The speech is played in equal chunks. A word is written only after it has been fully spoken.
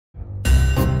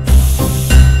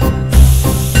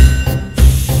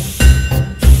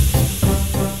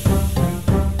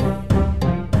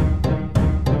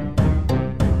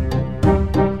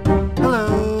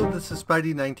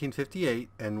Spidey1958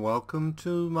 and welcome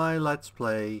to my Let's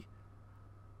Play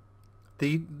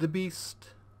The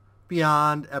Beast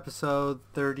Beyond episode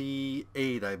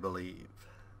 38, I believe.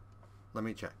 Let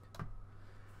me check.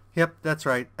 Yep, that's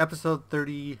right. Episode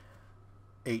 38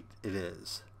 it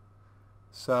is.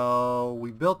 So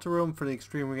we built a room for the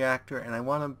extreme reactor and I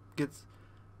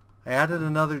added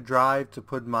another drive to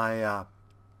put my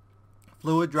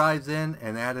fluid drives in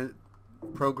and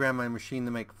program my machine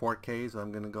to make 4K, so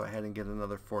I'm going to go ahead and get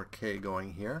another 4K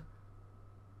going here.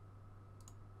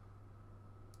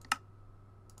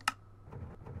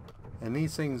 And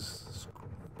these things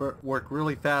work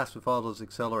really fast with all those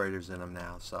accelerators in them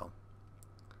now, so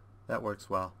that works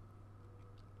well.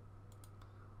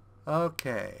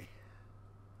 Okay.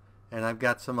 And I've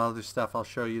got some other stuff I'll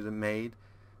show you that made.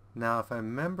 Now if I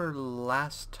remember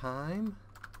last time,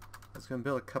 I was going to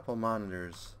build a couple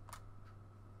monitors.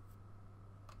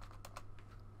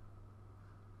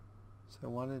 I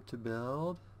wanted to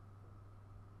build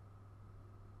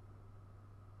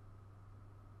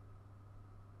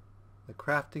the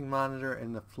crafting monitor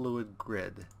and the fluid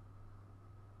grid.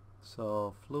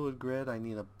 So fluid grid, I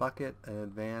need a bucket, an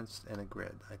advanced, and a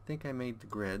grid. I think I made the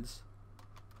grids.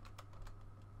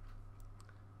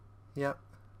 Yep.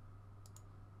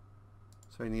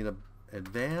 So I need a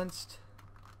advanced,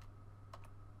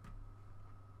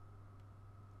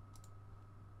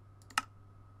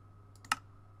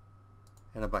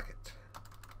 and a bucket.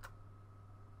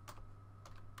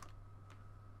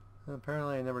 And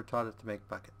apparently I never taught it to make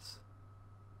buckets.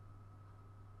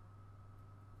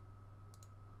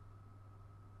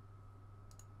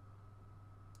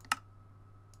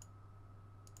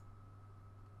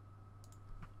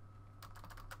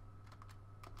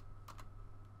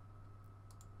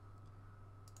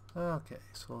 Okay,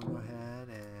 so we'll go ahead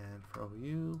and throw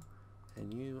you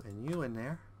and you and you in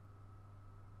there.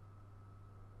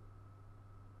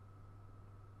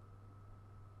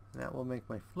 That will make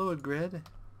my fluid grid,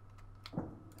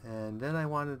 and then I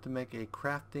wanted to make a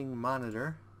crafting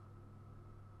monitor,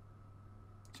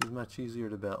 which is much easier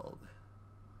to build.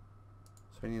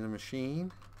 So I need a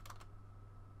machine,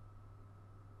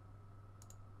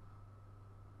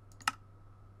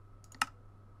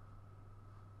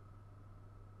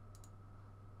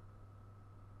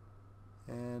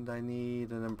 and I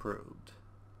need an improved.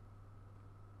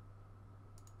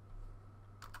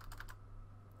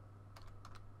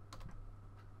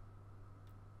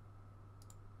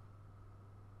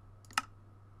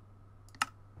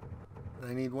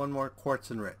 I need one more quartz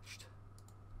enriched.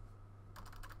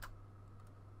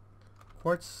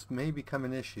 Quartz may become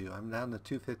an issue. I'm down to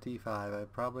 255. I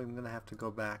probably am going to have to go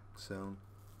back soon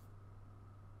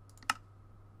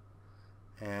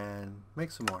and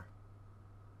make some more.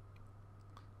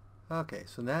 Okay,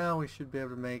 so now we should be able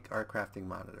to make our crafting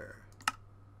monitor.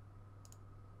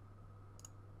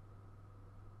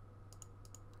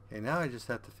 Okay, now I just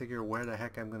have to figure where the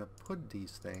heck I'm going to put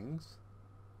these things.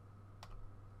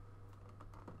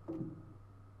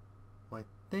 Well, I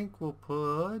think we'll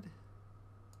put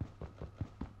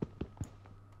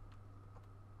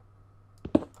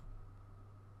the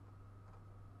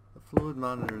fluid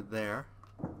monitor there.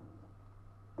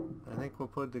 I think we'll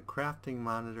put the crafting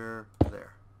monitor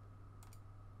there.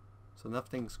 So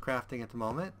nothing's crafting at the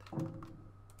moment. I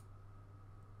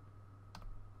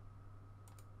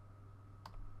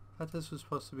thought this was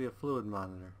supposed to be a fluid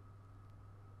monitor.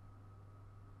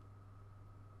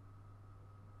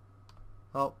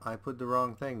 Oh, I put the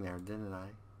wrong thing there, didn't I?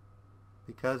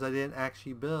 Because I didn't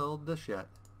actually build this yet.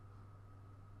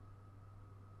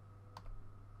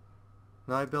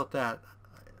 No, I built that.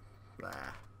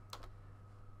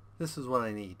 This is what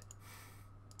I need.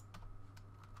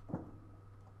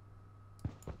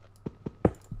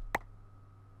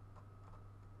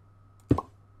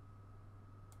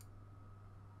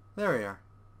 There we are.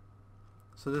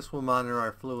 So this will monitor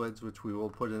our fluids, which we will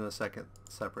put in a second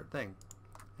separate thing.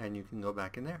 And you can go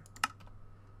back in there.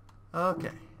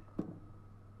 Okay.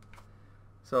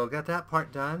 So got that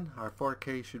part done. Our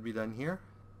 4K should be done here.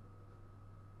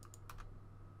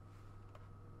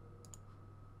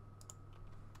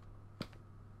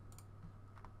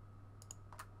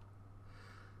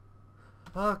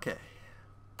 Okay.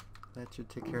 That should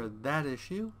take care of that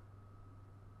issue.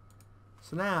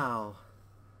 So now,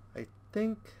 I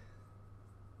think,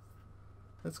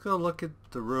 let's go look at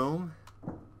the room.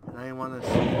 And I want to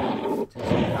do some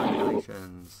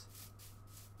calculations.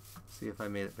 See if I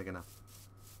made it big enough.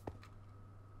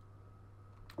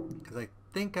 Because I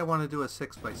think I want to do a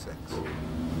 6x6.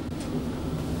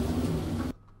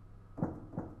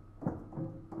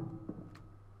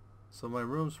 So my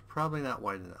room's probably not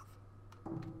wide enough.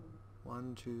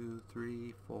 1, 2,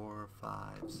 3, 4, 5,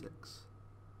 6.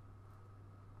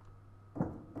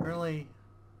 Apparently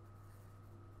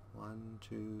 1,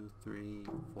 2, 3,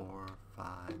 4, 5,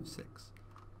 6.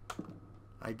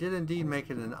 I did indeed make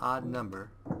it an odd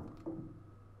number.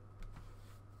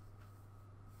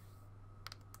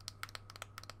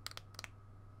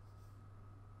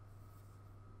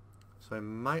 So I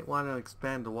might want to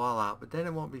expand the wall out, but then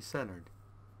it won't be centered.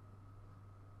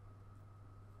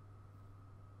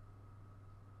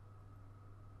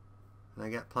 And I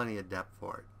got plenty of depth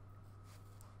for it.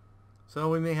 So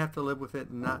we may have to live with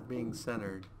it not being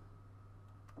centered.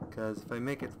 Because if I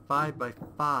make it 5 by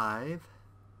 5,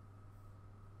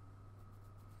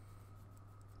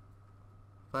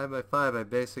 5 by 5, I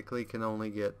basically can only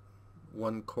get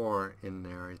one core in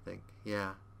there, I think.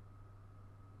 Yeah.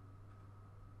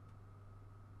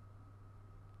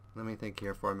 Let me think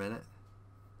here for a minute.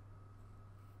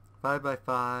 5 by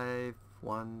 5,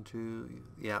 1, 2,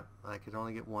 yeah, I could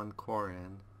only get one core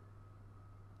in.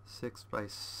 6 by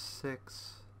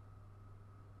 6.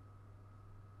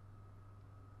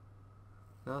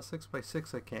 No, 6 by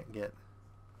 6 I can't get.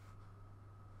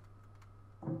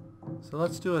 So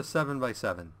let's do a 7 by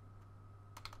 7.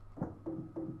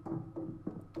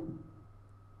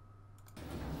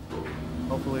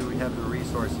 Hopefully we have the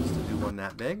resources to do one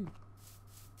that big.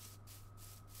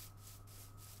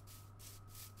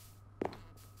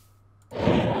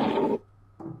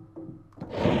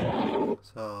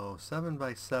 So 7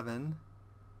 by 7,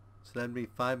 so that'd be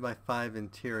 5 by 5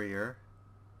 interior.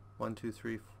 1, 2,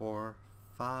 3, 4,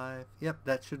 5. Yep,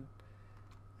 that should,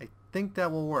 I think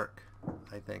that will work,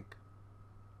 I think.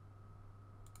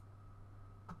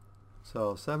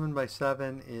 So 7 by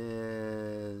 7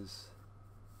 is,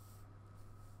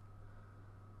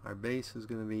 our base is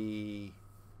going to be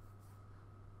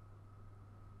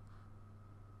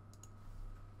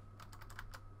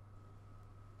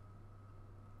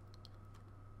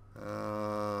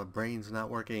brain's not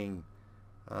working.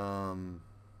 So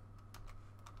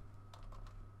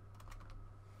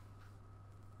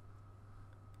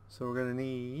we're going to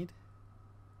need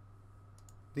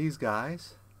these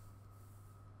guys.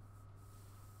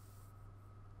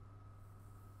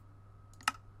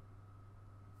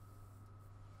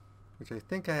 Which I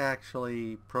think I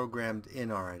actually programmed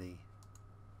in already.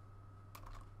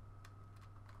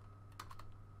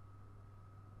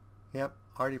 Yep,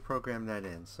 already programmed that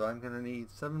in. So I'm going to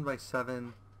need 7 by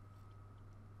 7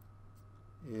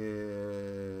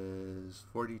 is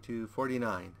 42,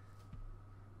 49.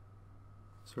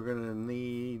 So we're going to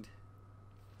need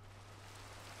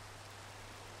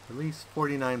at least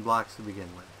 49 blocks to begin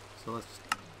with. So let's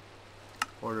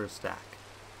order a stack.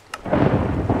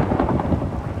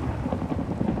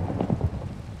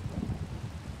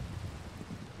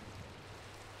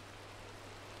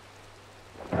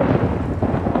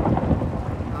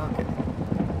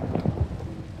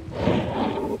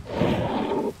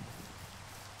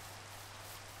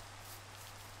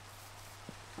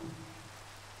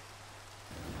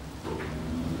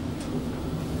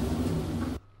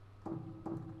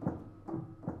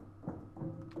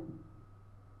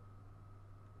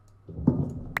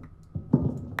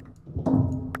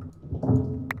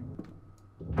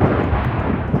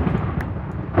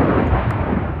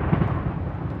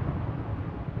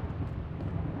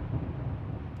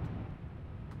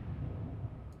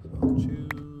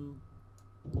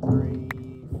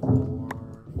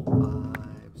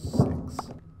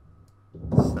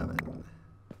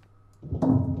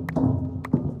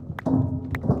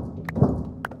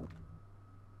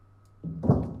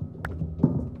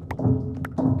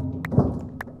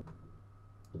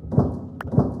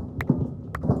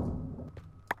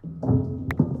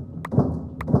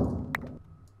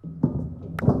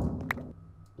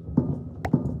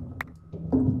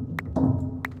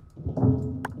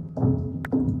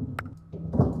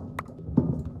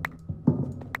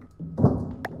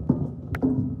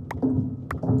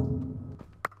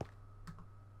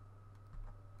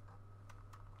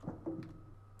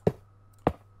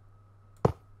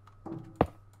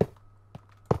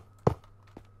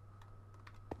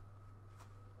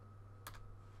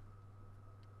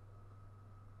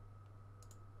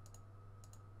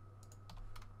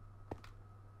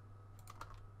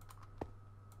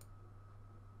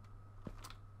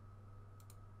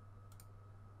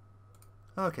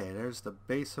 Okay, there's the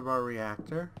base of our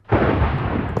reactor.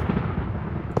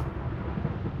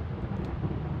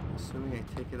 Assuming I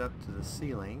take it up to the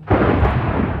ceiling. That's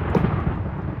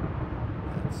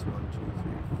 1, 2,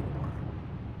 3, 4.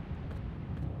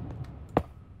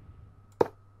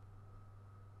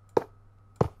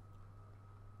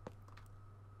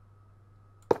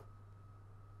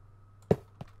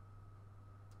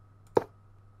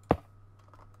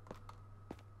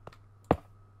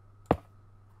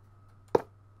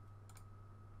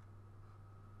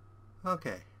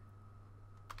 Okay.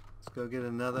 Let's go get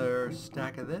another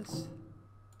stack of this.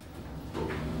 Let's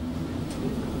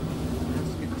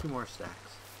get 2 more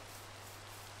stacks.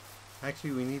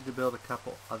 Actually, we need to build a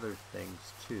couple other things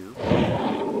too.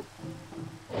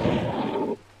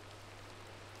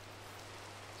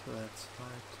 So that's 5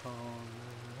 tall.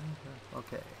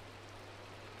 Okay.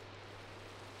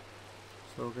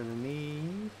 So we're going to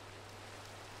need...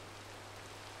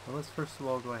 Well, let's first of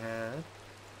all go ahead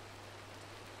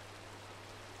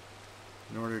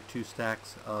and order 2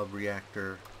 stacks of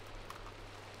reactor.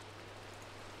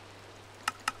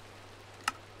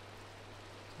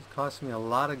 It's costing me a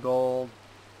lot of gold.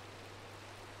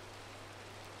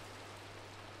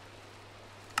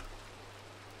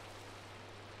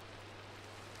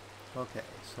 Okay,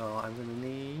 so I'm going to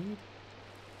need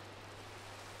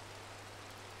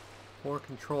 4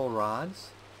 control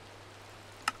rods.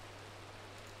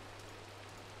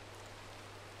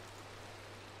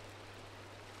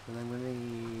 And I'm going to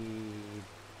need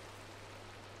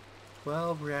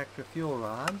 12 reactor fuel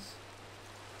rods.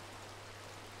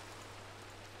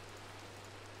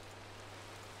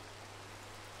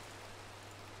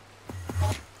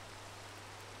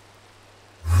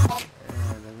 And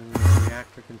I'm going to need a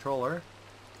reactor controller.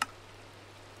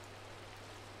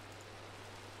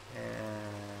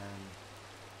 And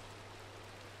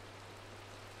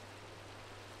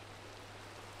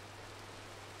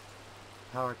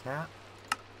power tap.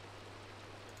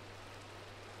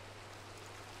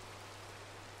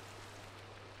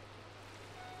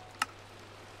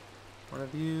 One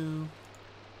of you,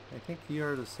 I think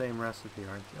you're the same recipe,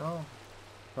 aren't you? Oh,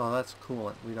 no, that's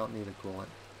coolant. We don't need a coolant.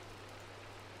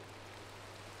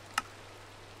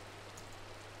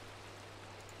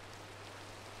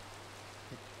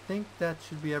 I think that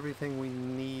should be everything we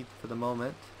need for the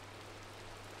moment.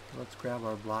 Let's grab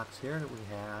our blocks here that we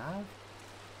have.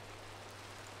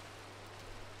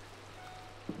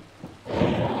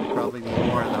 Probably need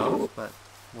more of those, but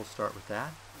we'll start with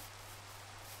that.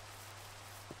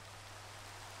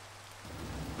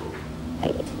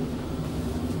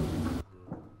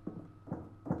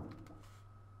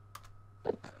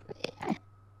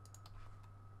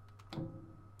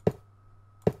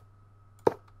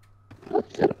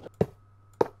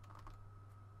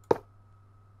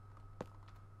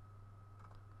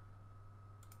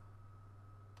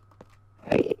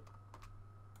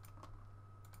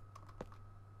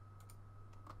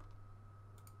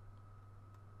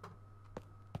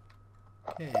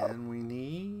 Okay, and we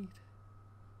need,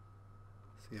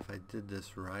 see if I did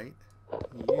this right,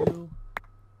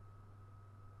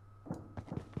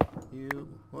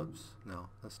 whoops, no,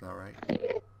 that's not right.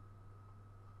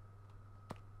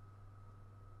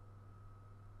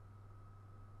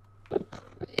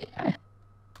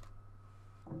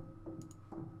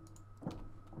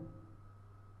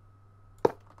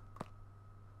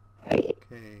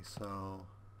 Okay, so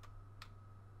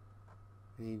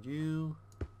we need you,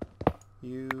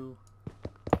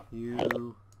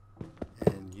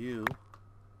 and you.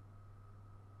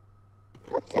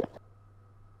 Is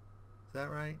that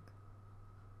right?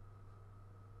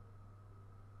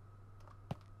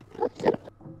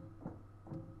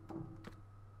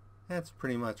 That's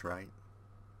pretty much right.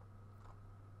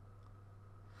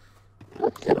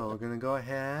 So we're going to go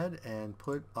ahead and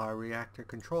put our reactor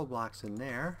control blocks in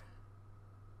there.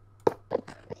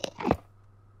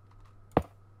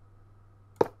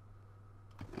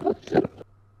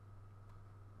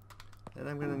 Then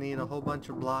I'm going to need a whole bunch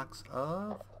of blocks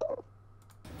of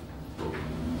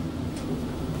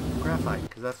graphite,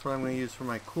 because that's what I'm going to use for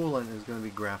my coolant, is going to be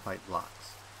graphite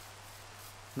blocks.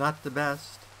 Not the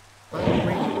best, but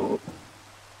reasonable.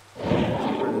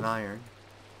 Cheaper than iron,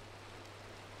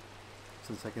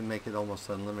 since I can make it almost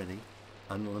unlimited.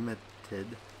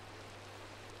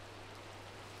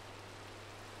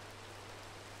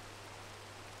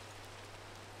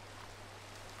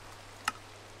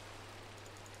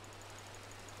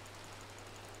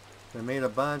 I made a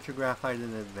bunch of graphite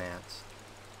in advance.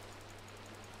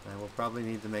 I will probably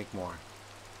need to make more.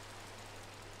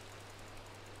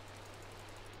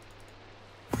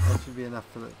 That should be enough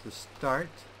for it to start.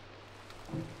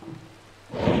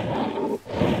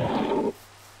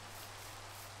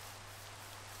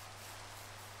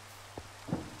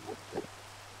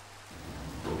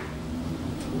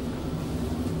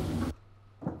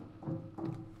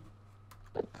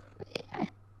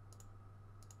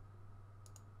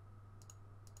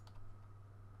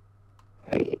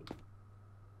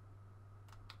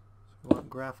 We want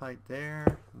graphite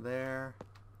there, there,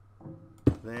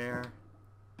 there,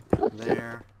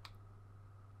 there,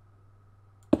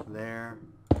 there,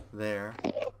 there.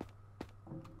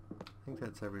 I think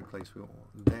that's every place we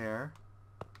want. There.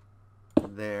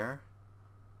 There.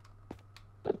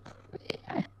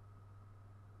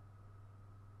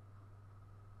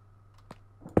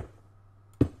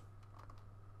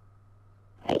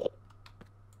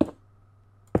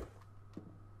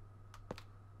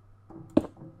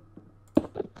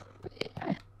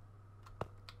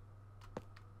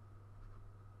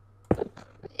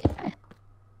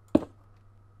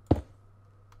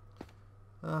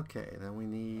 Okay, then we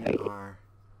need our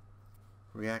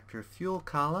reactor fuel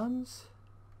columns.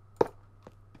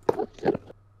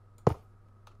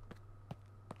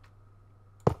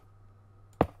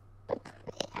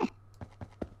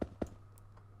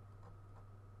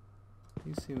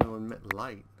 These seem to emit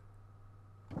light.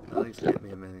 At least get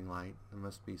me emitting light. There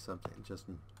must be something just...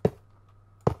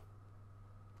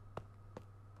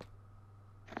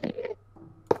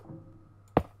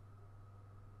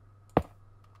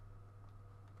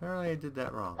 Apparently I did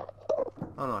that wrong.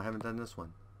 Oh no, I haven't done this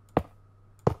one.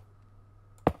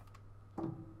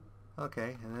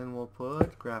 Okay, and then we'll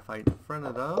put graphite in front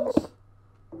of those.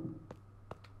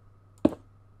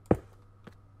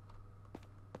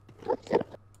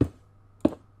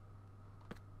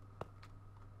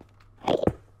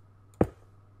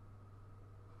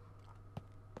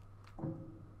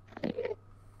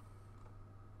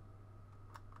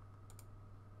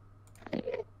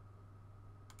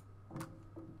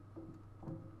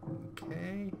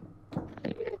 Okay.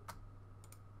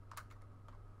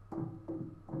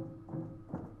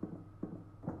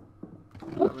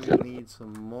 Probably gonna need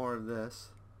some more of this.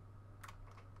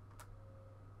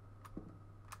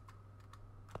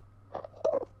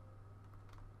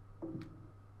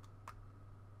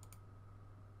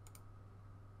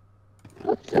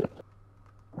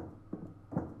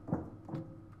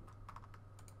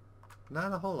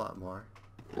 Not a whole lot more.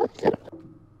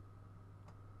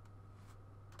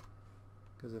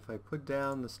 Because if I put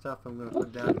down the stuff I'm going to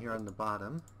put down here on the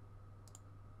bottom,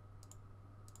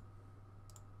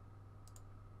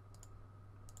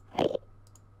 I'm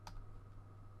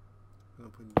going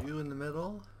to put you in the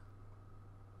middle,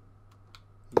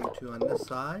 you two on this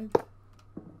side,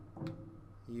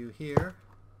 you here.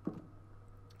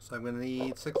 So I'm going to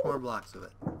need 6 more blocks of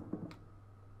it.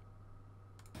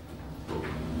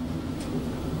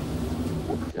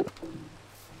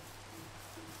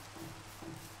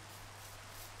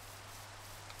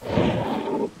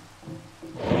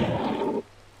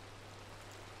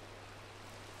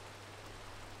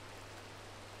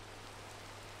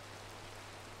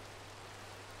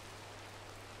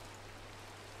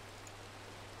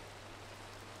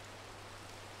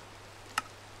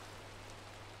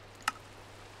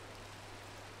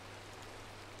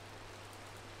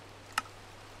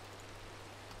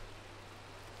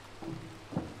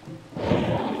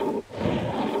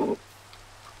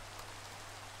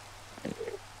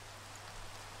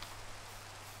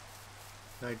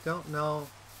 I don't know,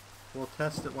 we'll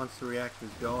test it once the reactor's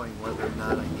going, whether or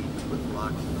not I need to put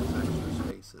blocks in those extra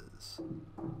spaces.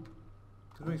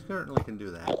 Because we certainly can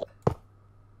do that.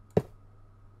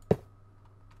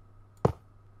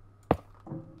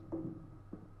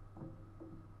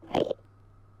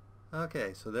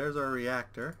 Okay, so there's our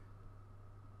reactor.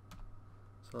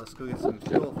 So let's go get some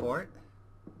fuel for it.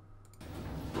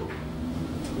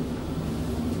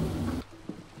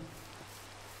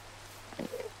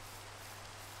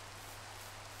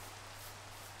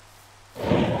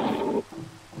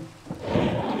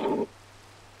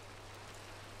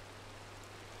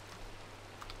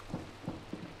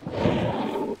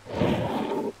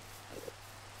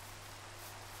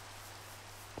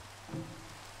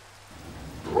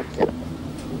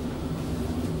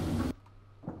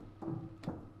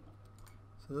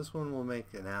 So this one will make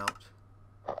an out.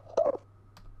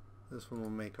 This one will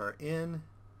make our in.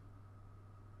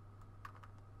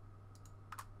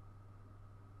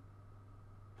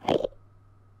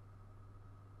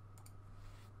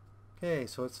 Okay,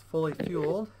 so it's fully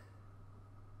fueled.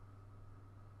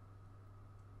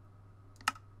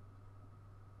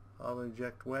 I'll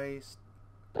eject waste.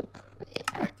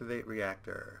 Activate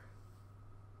reactor.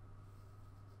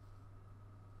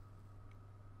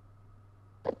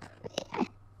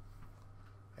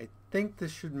 I think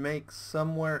this should make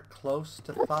somewhere close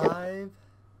to 5.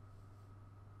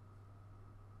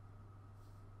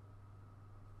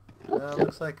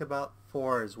 Looks like about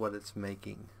 4 is what it's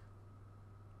making.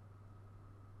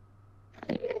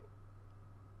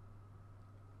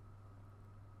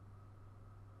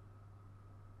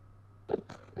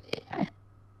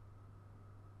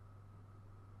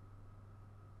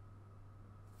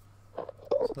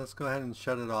 So let's go ahead and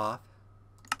shut it off.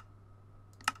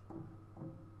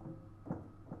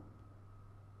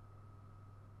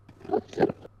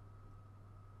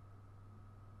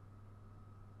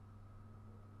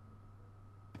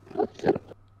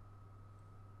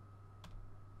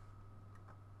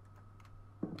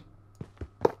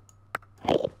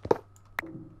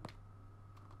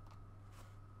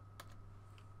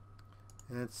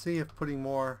 Let's see if putting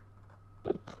more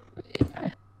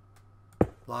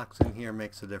blocks in here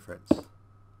makes a difference.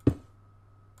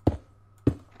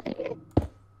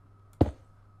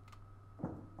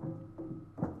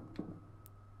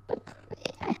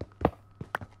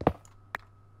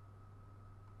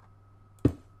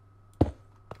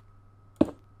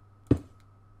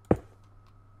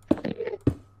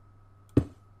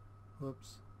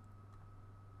 Whoops.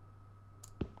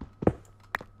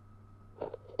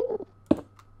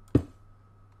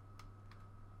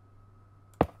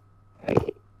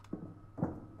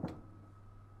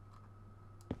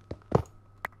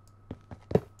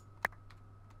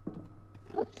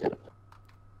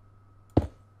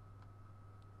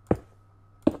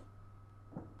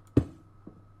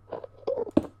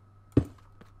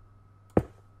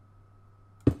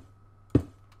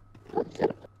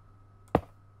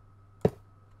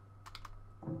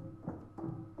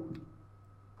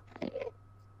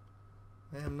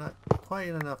 And not quite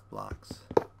enough blocks.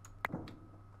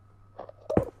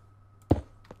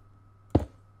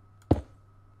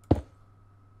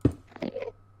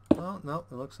 Oh, no,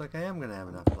 it looks like I am going to have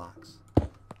enough blocks.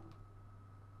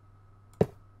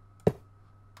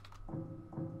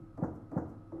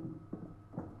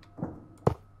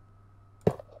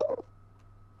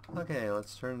 Okay,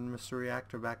 let's turn Mr.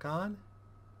 Reactor back on.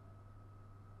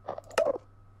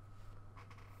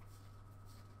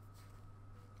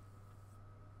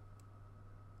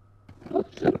 I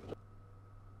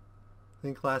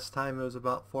think last time it was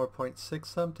about 4.6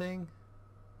 something.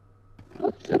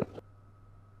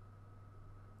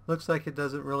 Looks like it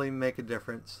doesn't really make a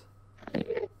difference.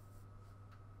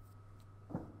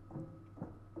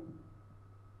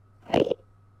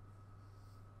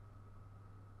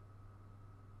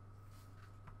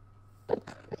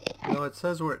 No, it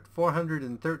says we're at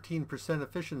 413%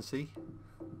 efficiency.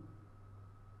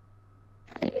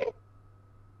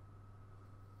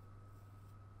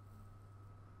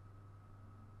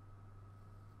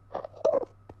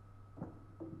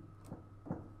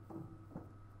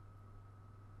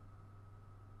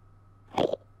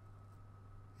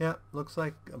 Yeah, looks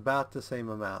like about the same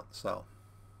amount, so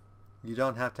you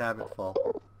don't have to have it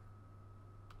full.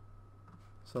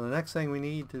 So the next thing we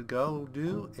need to go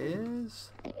do is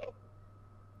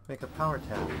make a power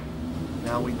tap.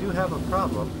 Now we do have a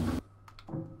problem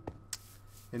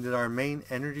in that our main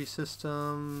energy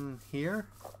system here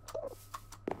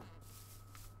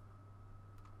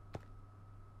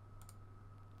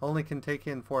only can take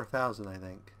in 4,000, I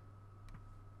think,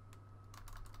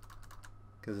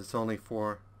 because it's only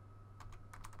 4.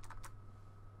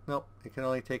 Nope, it can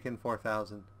only take in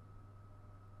 4,000.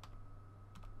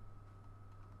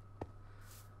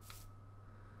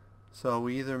 So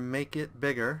we either make it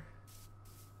bigger,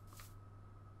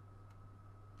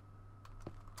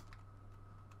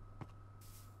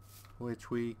 which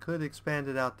we could expand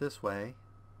it out this way.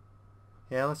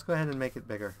 Yeah, let's go ahead and make it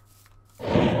bigger.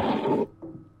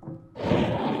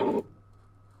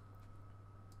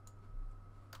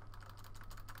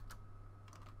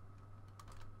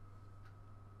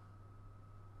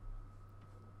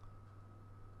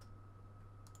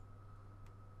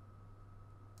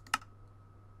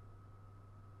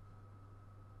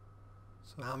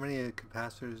 So how many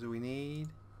capacitors do we need?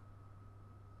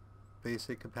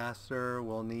 Basic capacitor,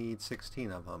 we'll need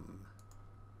 16 of them.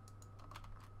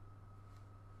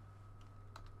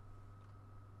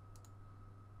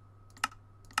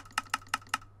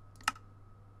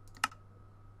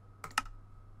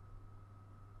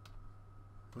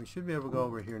 We should be able to go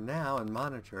over here now and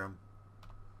monitor them.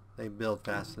 They build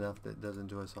fast enough that it doesn't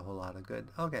do us a whole lot of good.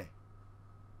 Okay.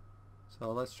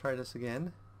 So let's try this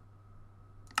again.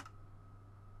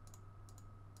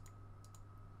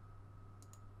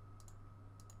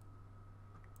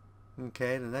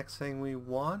 Okay, the next thing we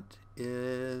want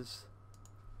is,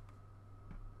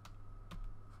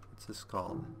 what's this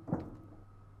called?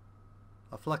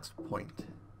 A flex point.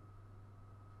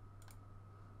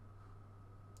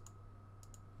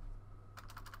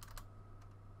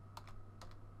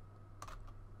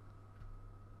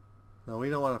 No, we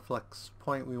don't want a flex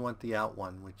point, we want the out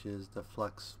one, which is the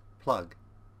flex plug.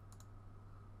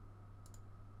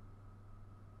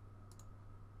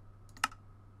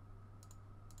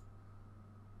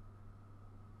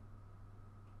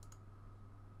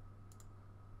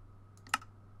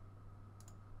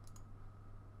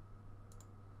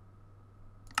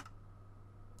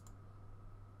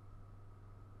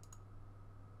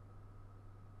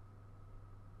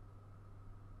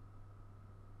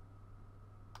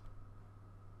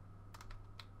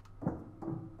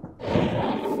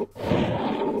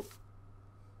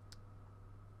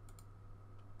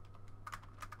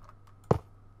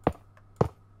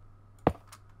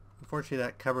 Unfortunately,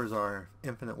 that covers our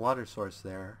infinite water source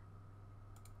there.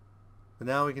 But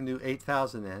now we can do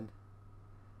 8,000 in.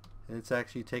 And it's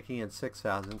actually taking in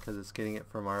 6,000 because it's getting it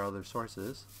from our other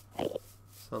sources.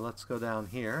 So let's go down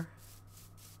here.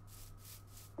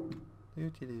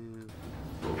 Doo-doo-doo.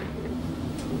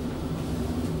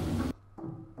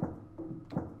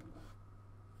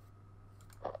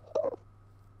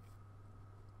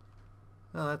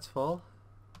 Now that's full.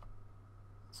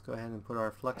 Let's go ahead and put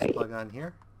our flux plug on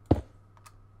here.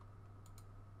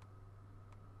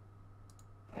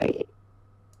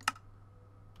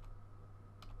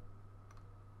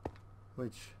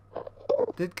 Which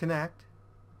did connect.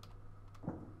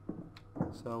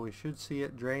 So we should see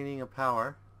it draining a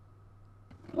power.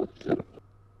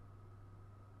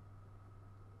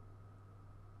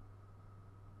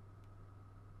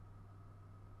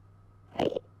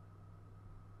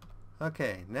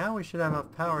 Okay, now we should have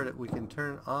enough power that we can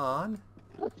turn on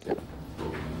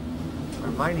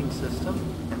our mining system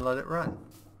and let it run.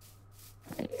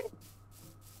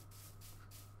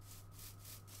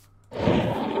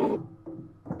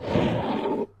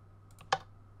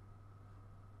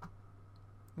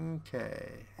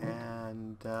 Okay,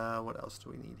 and what else do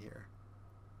we need here?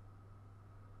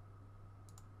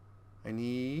 I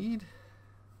need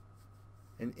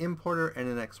an importer and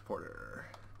an exporter.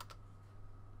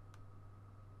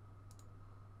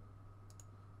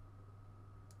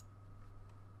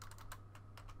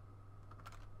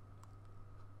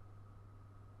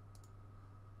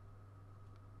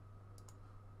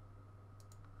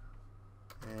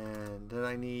 And then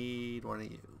I need one of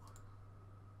you.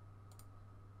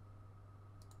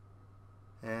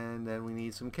 And then we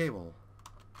need some cable.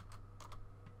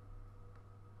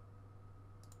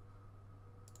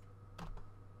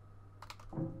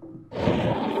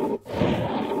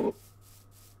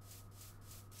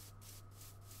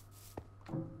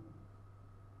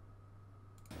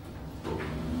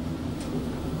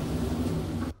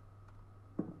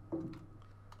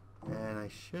 And I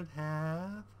should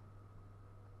have...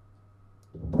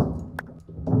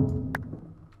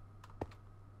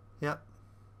 Yep.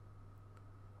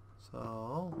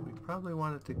 So we probably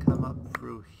want it to come up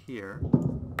through here.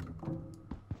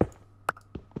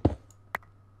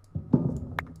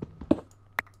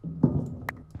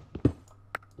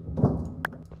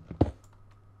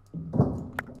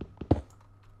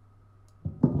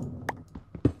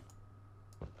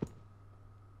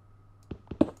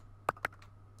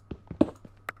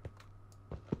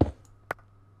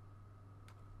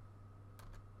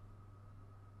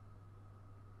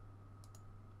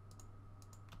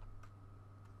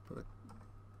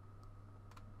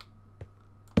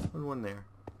 Put one there.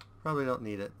 Probably don't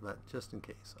need it, but just in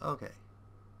case. Okay.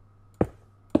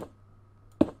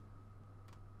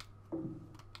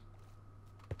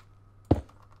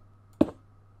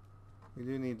 We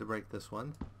do need to break this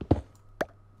one.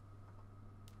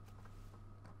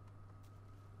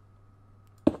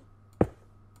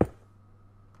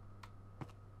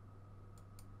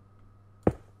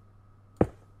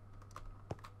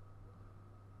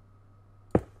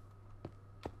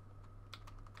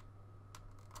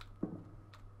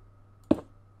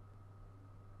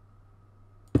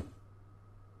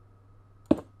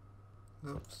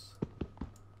 Oops.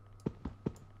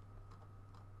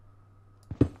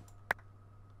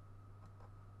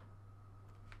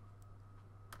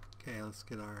 Okay, let's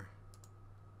get our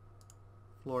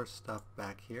floor stuff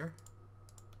back here.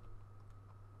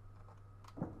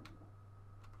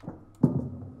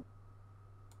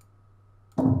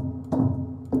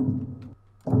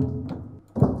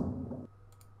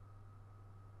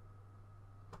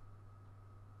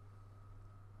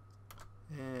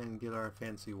 And get our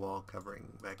fancy wall covering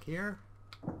back here.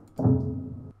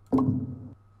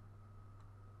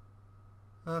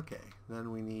 Okay,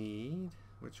 then we need,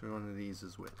 which one of these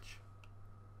is which?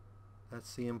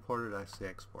 That's the importer, that's the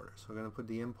exporter. So we're going to put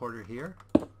the importer here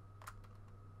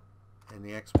and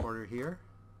the exporter here.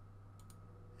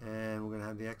 And we're going to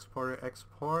have the exporter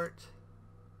export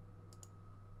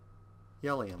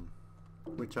Yellium,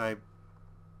 which I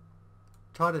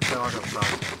taught it to auto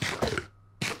process,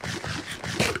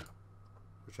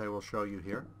 which I will show you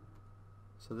here.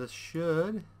 So this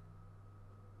should,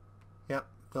 yep,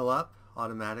 fill up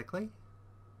automatically.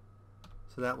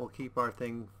 So that will keep our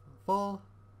thing full.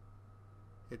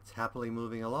 It's happily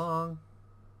moving along.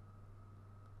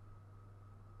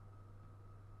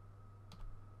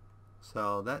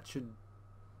 So that should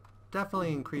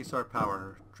definitely increase our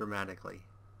power dramatically.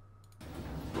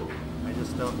 I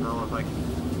just don't know if I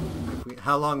can,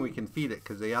 how long we can feed it,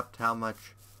 because they upped how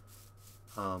much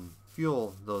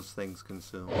fuel those things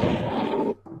consume.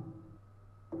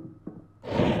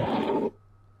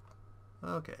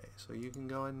 Okay, so you can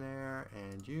go in there,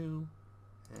 and you,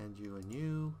 and you, and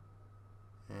you,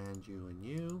 and you, and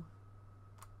you.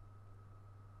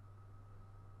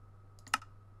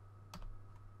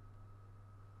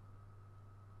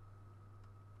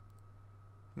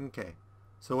 Okay,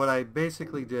 so what I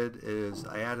basically did is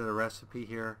I added a recipe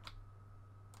here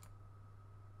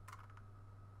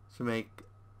to make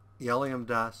yellium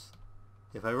dust.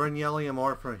 If I run yellium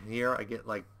ore from here, I get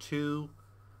like 2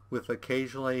 with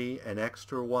occasionally an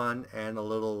extra 1 and a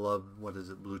little of, what is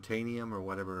it, plutonium or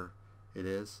whatever it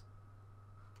is.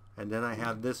 And then I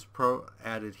have this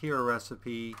added here, a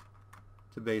recipe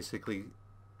to basically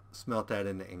smelt that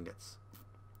into ingots.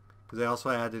 Because I also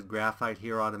added graphite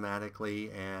here automatically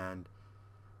and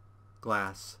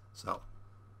glass. So,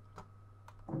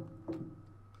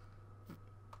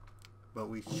 but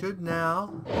we should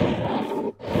now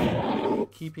be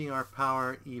keeping our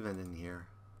power even in here.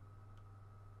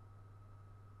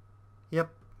 Yep.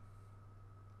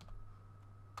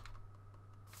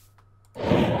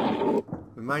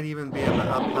 We might even be able to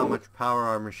up how much power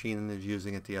our machine is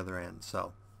using at the other end.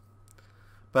 So,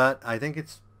 but I think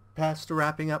it's past the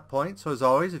wrapping up point. So as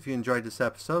always, if you enjoyed this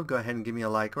episode, go ahead and give me a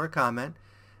like or a comment.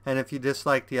 And if you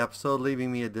disliked the episode,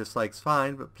 leaving me a dislike's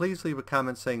fine, but please leave a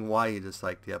comment saying why you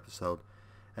disliked the episode.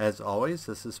 As always,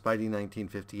 this is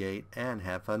Spidey1958, and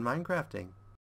have fun Minecrafting.